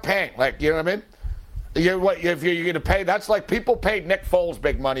 right? You're not paying. Like, you know what I mean? If you're going to pay, that's like people paid Nick Foles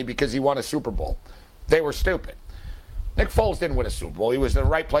big money because he won a Super Bowl. They were stupid. Nick Foles didn't win a Super Bowl. He was in the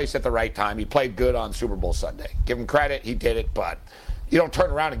right place at the right time. He played good on Super Bowl Sunday. Give him credit. He did it, but you don't turn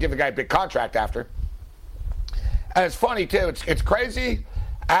around and give the guy a big contract after. And it's funny, too. It's crazy.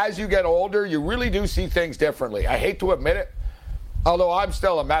 As you get older, you really do see things differently. I hate to admit it, although I'm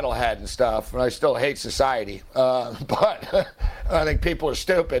still a metalhead and stuff, and I still hate society. But I think people are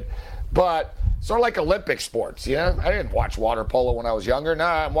stupid. But sort of like Olympic sports, you know? I didn't watch water polo when I was younger.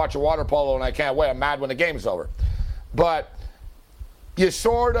 Now I'm watching water polo, and I can't wait. I'm mad when the game's over. But you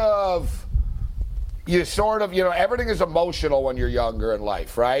sort of, you know, everything is emotional when you're younger in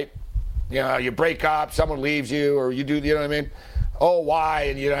life, right? You know, you break up, someone leaves you, or you do, you know what I mean? Oh, why?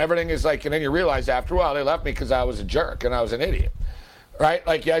 And, you know, everything is like, and then you realize after a while, they left me because I was a jerk and I was an idiot, right?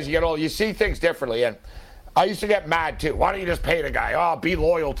 Like, as you get older, you see things differently. And I used to get mad, too. Why don't you just pay the guy? Oh, be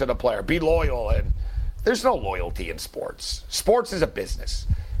loyal to the player. Be loyal. And there's no loyalty in sports. Sports is a business,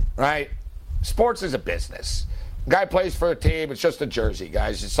 right? Sports is a business. Guy plays for a team. It's just a jersey,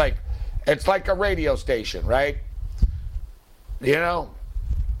 guys. It's like a radio station, right? You know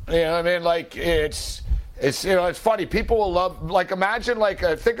what I mean? Like, it's you know, it's funny. People will love, like, imagine, like,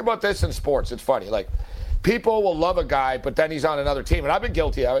 think about this in sports. It's funny. Like, people will love a guy, but then he's on another team. And I've been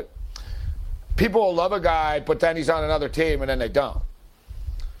guilty of it. People will love a guy, but then he's on another team, and then they don't.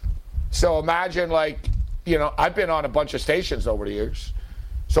 So imagine, like, you know, I've been on a bunch of stations over the years.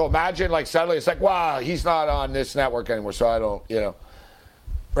 So imagine, like, suddenly it's like, wow, he's not on this network anymore, so I don't, you know,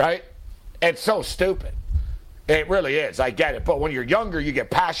 right? It's so stupid. It really is. I get it. But when you're younger, you get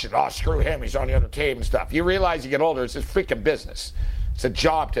passionate. Oh, screw him. He's on the other team and stuff. You realize you get older, it's a freaking business. It's a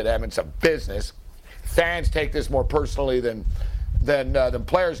job to them. It's a business. Fans take this more personally than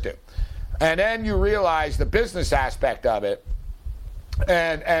players do. And then you realize the business aspect of it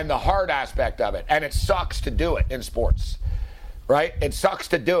and the hard aspect of it. And it sucks to do it in sports, right? It sucks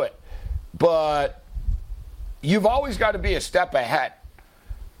to do it. But you've always got to be a step ahead.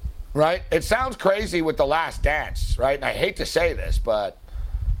 Right? It sounds crazy with The Last Dance, right? And I hate to say this, but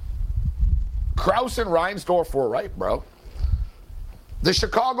Krause and Reinsdorf were right, bro. The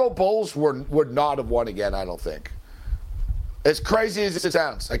Chicago Bulls would not have won again, I don't think. As crazy as it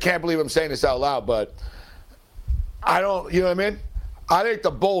sounds. I can't believe I'm saying this out loud, but I don't, you know what I mean? I think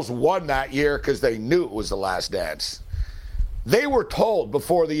the Bulls won that year because they knew it was The Last Dance. They were told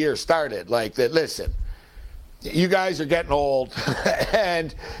before the year started, like, that, listen, you guys are getting old,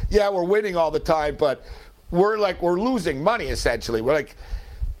 and yeah, we're winning all the time, but we're losing money essentially. We're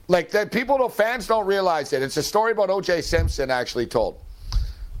like that. Fans don't realize it. It's a story about O.J. Simpson actually told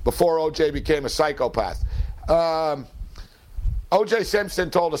before O.J. became a psychopath. O.J. Simpson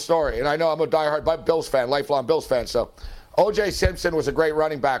told a story, and I know I'm a diehard Bills fan, lifelong Bills fan. So O.J. Simpson was a great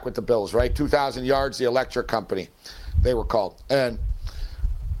running back with the Bills, right? 2,000 yards, the electric company, they were called, and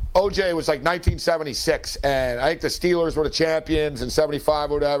OJ was like 1976, and I think the Steelers were the champions in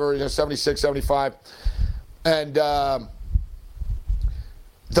 75 or whatever, 76, 75. And the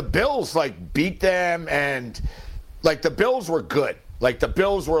Bills, like, beat them, and, like, the Bills were good. Like, the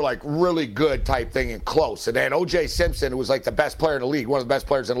Bills were, like, really good type thing and close. And then O.J. Simpson, who was, like, the best player in the league, one of the best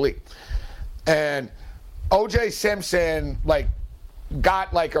players in the league. And O.J. Simpson, like,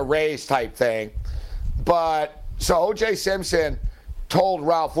 got, like, a raise type thing. But, so O.J. Simpson told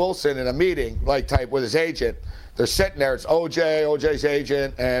Ralph Wilson in a meeting, like, type with his agent. They're sitting there. It's OJ's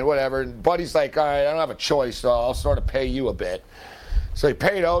agent, and whatever. And Buddy's like, all right, I don't have a choice, so I'll sort of pay you a bit. So he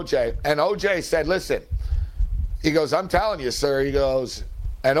paid OJ, and OJ said, listen, he goes, I'm telling you, sir. He goes,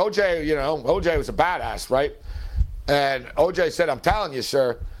 and OJ, you know, OJ was a badass, right? And OJ said, I'm telling you,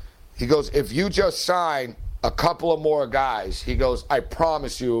 sir. He goes, if you just sign a couple of more guys, he goes, I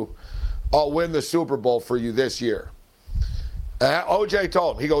promise you I'll win the Super Bowl for you this year. OJ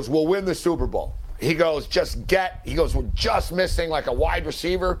told him, he goes, we'll win the Super Bowl. He goes, we're just missing like a wide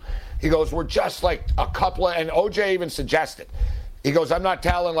receiver. He goes, we're just like a couple of, and OJ even suggested, He goes, I'm not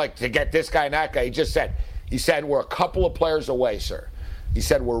telling, like, to get this guy and that guy. He said, we're a couple of players away, sir. He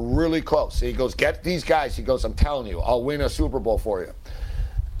said, we're really close. He goes, get these guys. He goes, I'm telling you, I'll win a Super Bowl for you.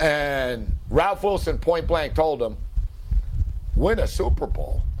 And Ralph Wilson point blank told him, win a Super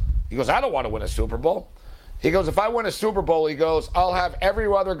Bowl? He goes, I don't want to win a Super Bowl. He goes, if I win a Super Bowl, he goes, I'll have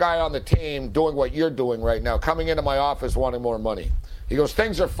every other guy on the team doing what you're doing right now, coming into my office wanting more money. He goes,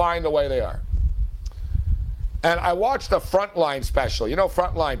 things are fine the way they are. And I watched the Frontline special. You know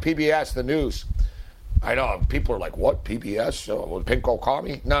Frontline, PBS, the news. I know, people are like, what, PBS? Pinko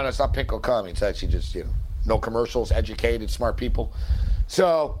Kami? No, it's not Pinko Kami. It's actually just, no commercials, educated, smart people.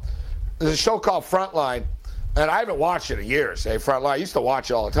 So there's a show called Frontline, and I haven't watched it in years. Frontline, I used to watch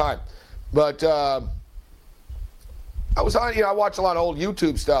it all the time. But I was on, I watch a lot of old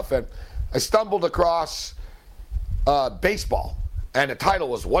YouTube stuff, and I stumbled across baseball. And the title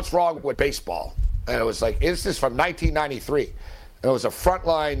was, What's Wrong with Baseball? And it was like, this is from 1993. And it was a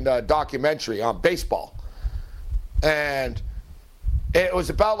Frontline documentary on baseball. And it was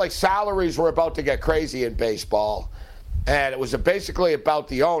about, like, salaries were about to get crazy in baseball. And it was basically about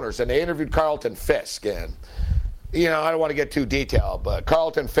the owners. And they interviewed Carlton Fisk. And, I don't want to get too detailed, but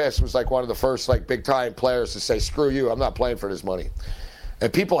Carlton Fisk was, like, one of the first, like, big-time players to say, screw you, I'm not playing for this money.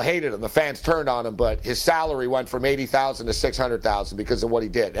 And people hated him. The fans turned on him, but his salary went from $80,000 to $600,000 because of what he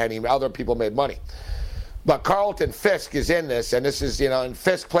did. And other people made money. But Carlton Fisk is in this, and this is, and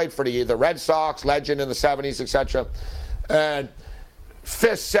Fisk played for the Red Sox, legend in the 70s, etc. And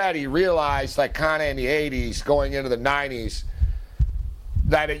Fisk said he realized, like, kind of in the 80s, going into the 90s,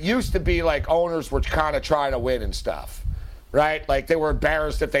 that it used to be like owners were kind of trying to win and stuff, right? Like, they were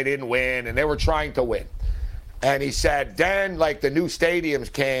embarrassed if they didn't win, and they were trying to win. And he said, then, like, the new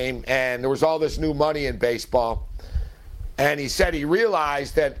stadiums came, and there was all this new money in baseball. And he said he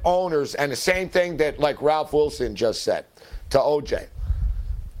realized that owners, and the same thing that, like, Ralph Wilson just said to OJ,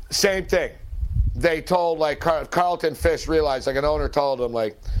 same thing. They told, like, Carlton Fisk realized, like, an owner told him,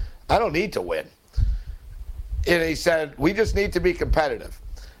 like, I don't need to win. And he said, we just need to be competitive.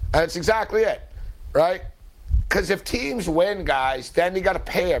 And it's exactly it, right? Because if teams win, guys, then you got to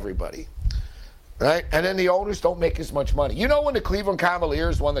pay everybody. Right? And then the owners don't make as much money. You know when the Cleveland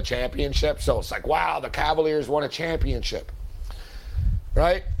Cavaliers won the championship? So it's like, wow, the Cavaliers won a championship.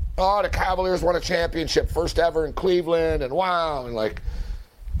 Right? Oh, the Cavaliers won a championship, first ever in Cleveland, and wow. And, like,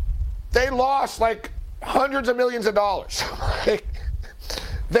 they lost, like, hundreds of millions of dollars.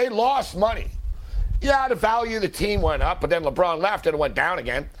 They lost money. Yeah, the value of the team went up, but then LeBron left and it went down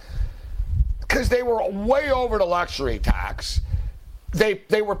again. Because they were way over the luxury tax.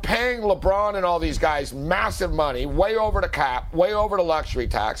 They were paying LeBron and all these guys massive money, way over the cap, way over the luxury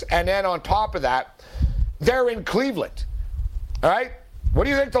tax. And then on top of that, they're in Cleveland. All right? What do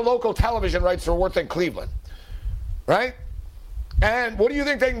you think the local television rights are worth in Cleveland? Right? And what do you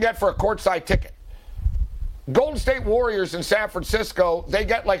think they can get for a courtside ticket? Golden State Warriors in San Francisco, they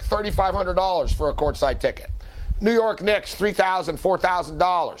get like $3,500 for a courtside ticket. New York Knicks, $3,000,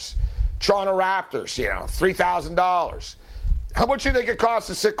 $4,000. Toronto Raptors, $3,000. How much do you think it costs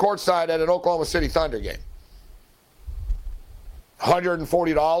to sit courtside at an Oklahoma City Thunder game?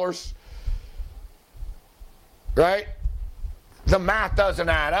 $140? Right? The math doesn't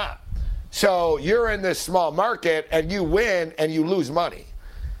add up. So you're in this small market and you win and you lose money.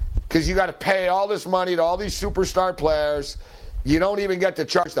 Because you got to pay all this money to all these superstar players. You don't even get to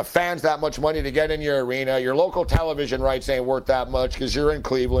charge the fans that much money to get in your arena. Your local television rights ain't worth that much because you're in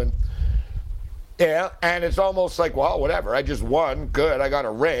Cleveland. Yeah, and it's almost like, well, whatever. I just won. Good. I got a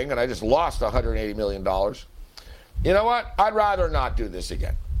ring, and I just lost $180 million. You know what? I'd rather not do this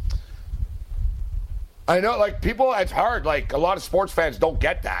again. I know, like, people, it's hard. Like, a lot of sports fans don't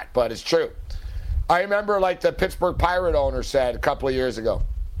get that, but it's true. I remember, like, the Pittsburgh Pirate owner said a couple of years ago,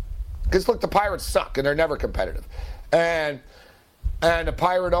 because, look, the Pirates suck, and they're never competitive. And the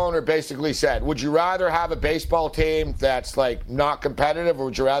Pirate owner basically said, would you rather have a baseball team that's, like, not competitive, or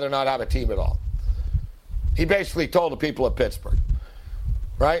would you rather not have a team at all? He basically told the people of Pittsburgh,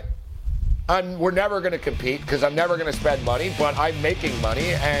 right? We're never going to compete because I'm never going to spend money, but I'm making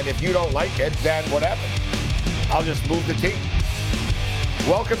money, and if you don't like it, then whatever. I'll just move the team.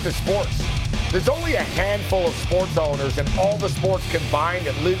 Welcome to sports. There's only a handful of sports owners in all the sports combined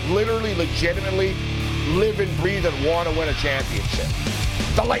that literally, legitimately live and breathe and want to win a championship.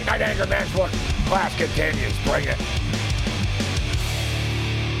 The Late Night Anger Management class continues. Bring it.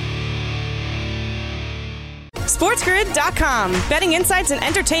 SportsGrid.com. Betting insights and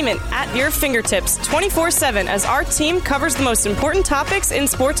entertainment at your fingertips 24/7 as our team covers the most important topics in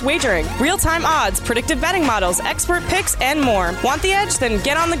sports wagering. Real-time odds, predictive betting models, expert picks, and more. Want the edge? Then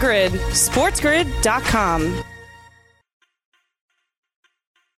get on the grid. SportsGrid.com.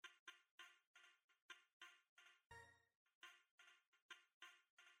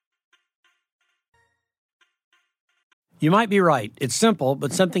 You might be right. It's simple,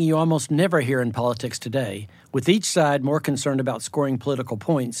 but something you almost never hear in politics today, with each side more concerned about scoring political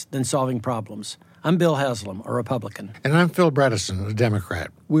points than solving problems. I'm Bill Haslam, a Republican. And I'm Phil Bredesen, a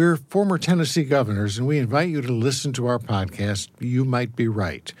Democrat. We're former Tennessee governors, and we invite you to listen to our podcast, You Might Be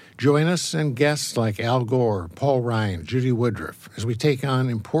Right. Join us and guests like Al Gore, Paul Ryan, Judy Woodruff, as we take on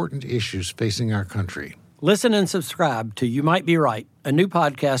important issues facing our country. Listen and subscribe to You Might Be Right, a new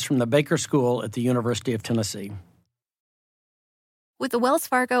podcast from the Baker School at the University of Tennessee. With the Wells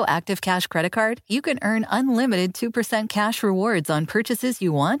Fargo Active Cash Credit Card, you can earn unlimited 2% cash rewards on purchases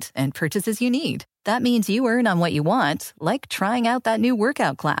you want and purchases you need. That means you earn on what you want, like trying out that new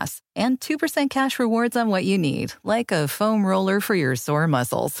workout class, and 2% cash rewards on what you need, like a foam roller for your sore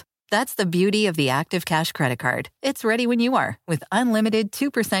muscles. That's the beauty of the Active Cash Credit Card. It's ready when you are, with unlimited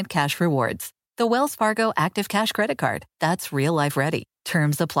 2% cash rewards. The Wells Fargo Active Cash Credit Card. That's real life ready.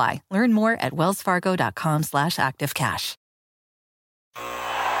 Terms apply. Learn more at wellsfargo.com/activecash.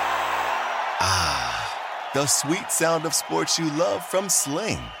 The sweet sound of sports you love from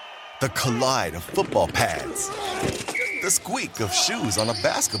Sling. The collide of football pads. The squeak of shoes on a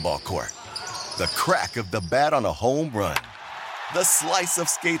basketball court. The crack of the bat on a home run. The slice of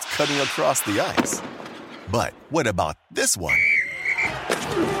skates cutting across the ice. But what about this one?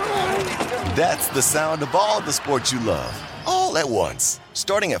 That's the sound of all the sports you love, all at once.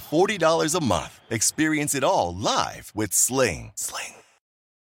 Starting at $40 a month. Experience it all live with Sling. Sling.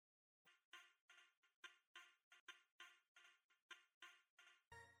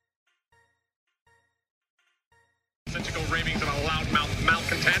 Statistical ravings and a loudmouth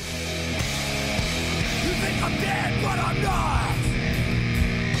malcontent. You think I'm dead, but I'm not.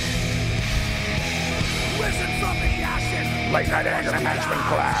 Risen from the ashes. Late night anger management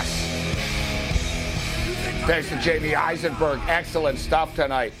class. Thanks to Jamie Eisenberg. Excellent stuff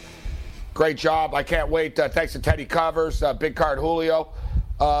tonight. Great job. I can't wait. Thanks to Teddy Covers, Big Card Julio.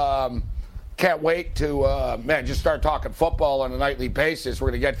 Can't wait to, just start talking football on a nightly basis. We're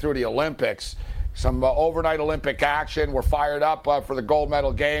going to get through the Olympics. Some overnight Olympic action. We're fired up for the gold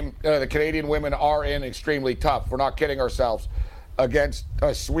medal game. The Canadian women are in extremely tough. We're not kidding ourselves. Against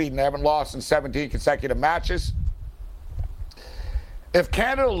Sweden. They haven't lost in 17 consecutive matches. If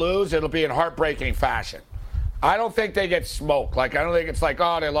Canada lose, it'll be in heartbreaking fashion. I don't think they get smoked. I don't think it's like,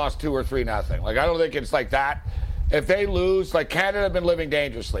 oh, they lost 2 or 3-0. I don't think it's like that. If they lose, Canada have been living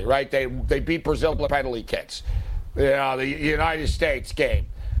dangerously, right? They beat Brazil with penalty kicks. The United States game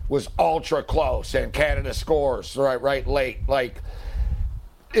was ultra close, and Canada scores right late.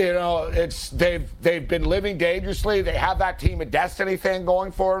 They've been living dangerously. They have that team of destiny thing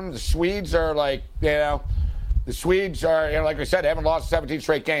going for them. The Swedes are like I said, they haven't lost 17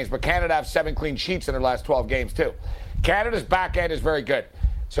 straight games, but Canada have 7 clean sheets in their last 12 games too. Canada's back end is very good.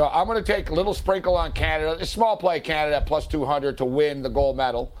 So I'm going to take a little sprinkle on Canada. A small play Canada at plus 200 to win the gold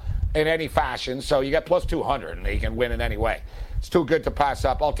medal in any fashion. So you get plus 200 and they can win in any way. It's too good to pass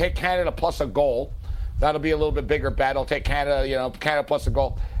up. I'll take Canada plus a goal. That'll be a little bit bigger bet. I'll take Canada, Canada plus a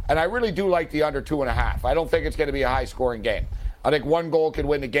goal. And I really do like the under 2.5. I don't think it's going to be a high-scoring game. I think 1 goal could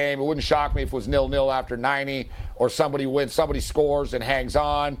win the game. It wouldn't shock me if it was 0-0 after 90 or somebody scores and hangs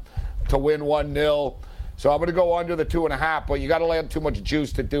on to win 1-0. So I'm going to go under the 2.5, but you got to lay up too much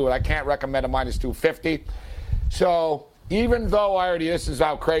juice to do it. I can't recommend a minus 250. So even though this is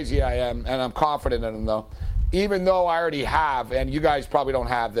how crazy I am, and I'm confident in them though, even though I already have, and you guys probably don't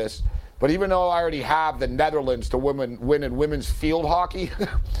have this, but even though I already have the Netherlands to win in women's field hockey,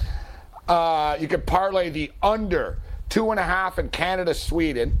 you could parlay the under 2.5 in Canada,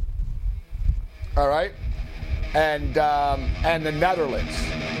 Sweden, all right, and the Netherlands,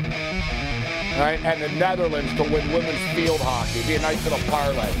 all right, and the Netherlands to win women's field hockey. It'd be a nice little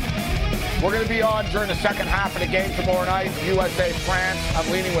parlay. We're going to be on during the second half of the game tomorrow night. USA, France. I'm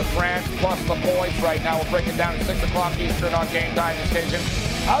leaning with France plus the points right now. We'll break it down at 6 o'clock Eastern on Game Time Decision.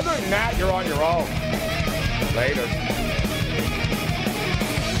 Other than that, you're on your own. Later.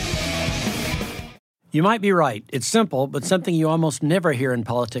 You might be right. It's simple, but something you almost never hear in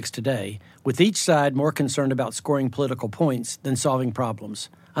politics today, with each side more concerned about scoring political points than solving problems.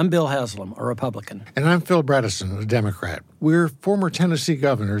 I'm Bill Haslam, a Republican. And I'm Phil Bredesen, a Democrat. We're former Tennessee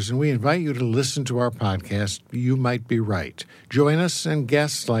governors, and we invite you to listen to our podcast, You Might Be Right. Join us and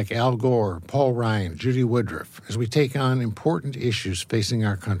guests like Al Gore, Paul Ryan, Judy Woodruff, as we take on important issues facing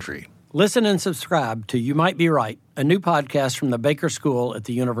our country. Listen and subscribe to You Might Be Right, a new podcast from the Baker School at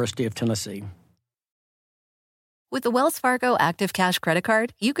the University of Tennessee. With the Wells Fargo Active Cash Credit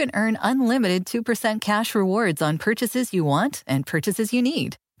Card, you can earn unlimited 2% cash rewards on purchases you want and purchases you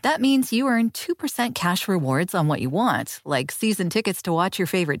need. That means you earn 2% cash rewards on what you want, like season tickets to watch your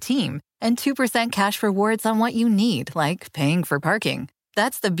favorite team, and 2% cash rewards on what you need, like paying for parking.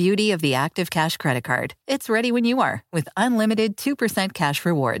 That's the beauty of the Active Cash credit card. It's ready when you are, with unlimited 2% cash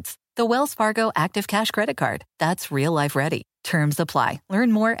rewards. The Wells Fargo Active Cash credit card. That's real life ready. Terms apply.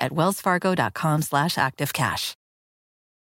 Learn more at wellsfargo.com/activecash.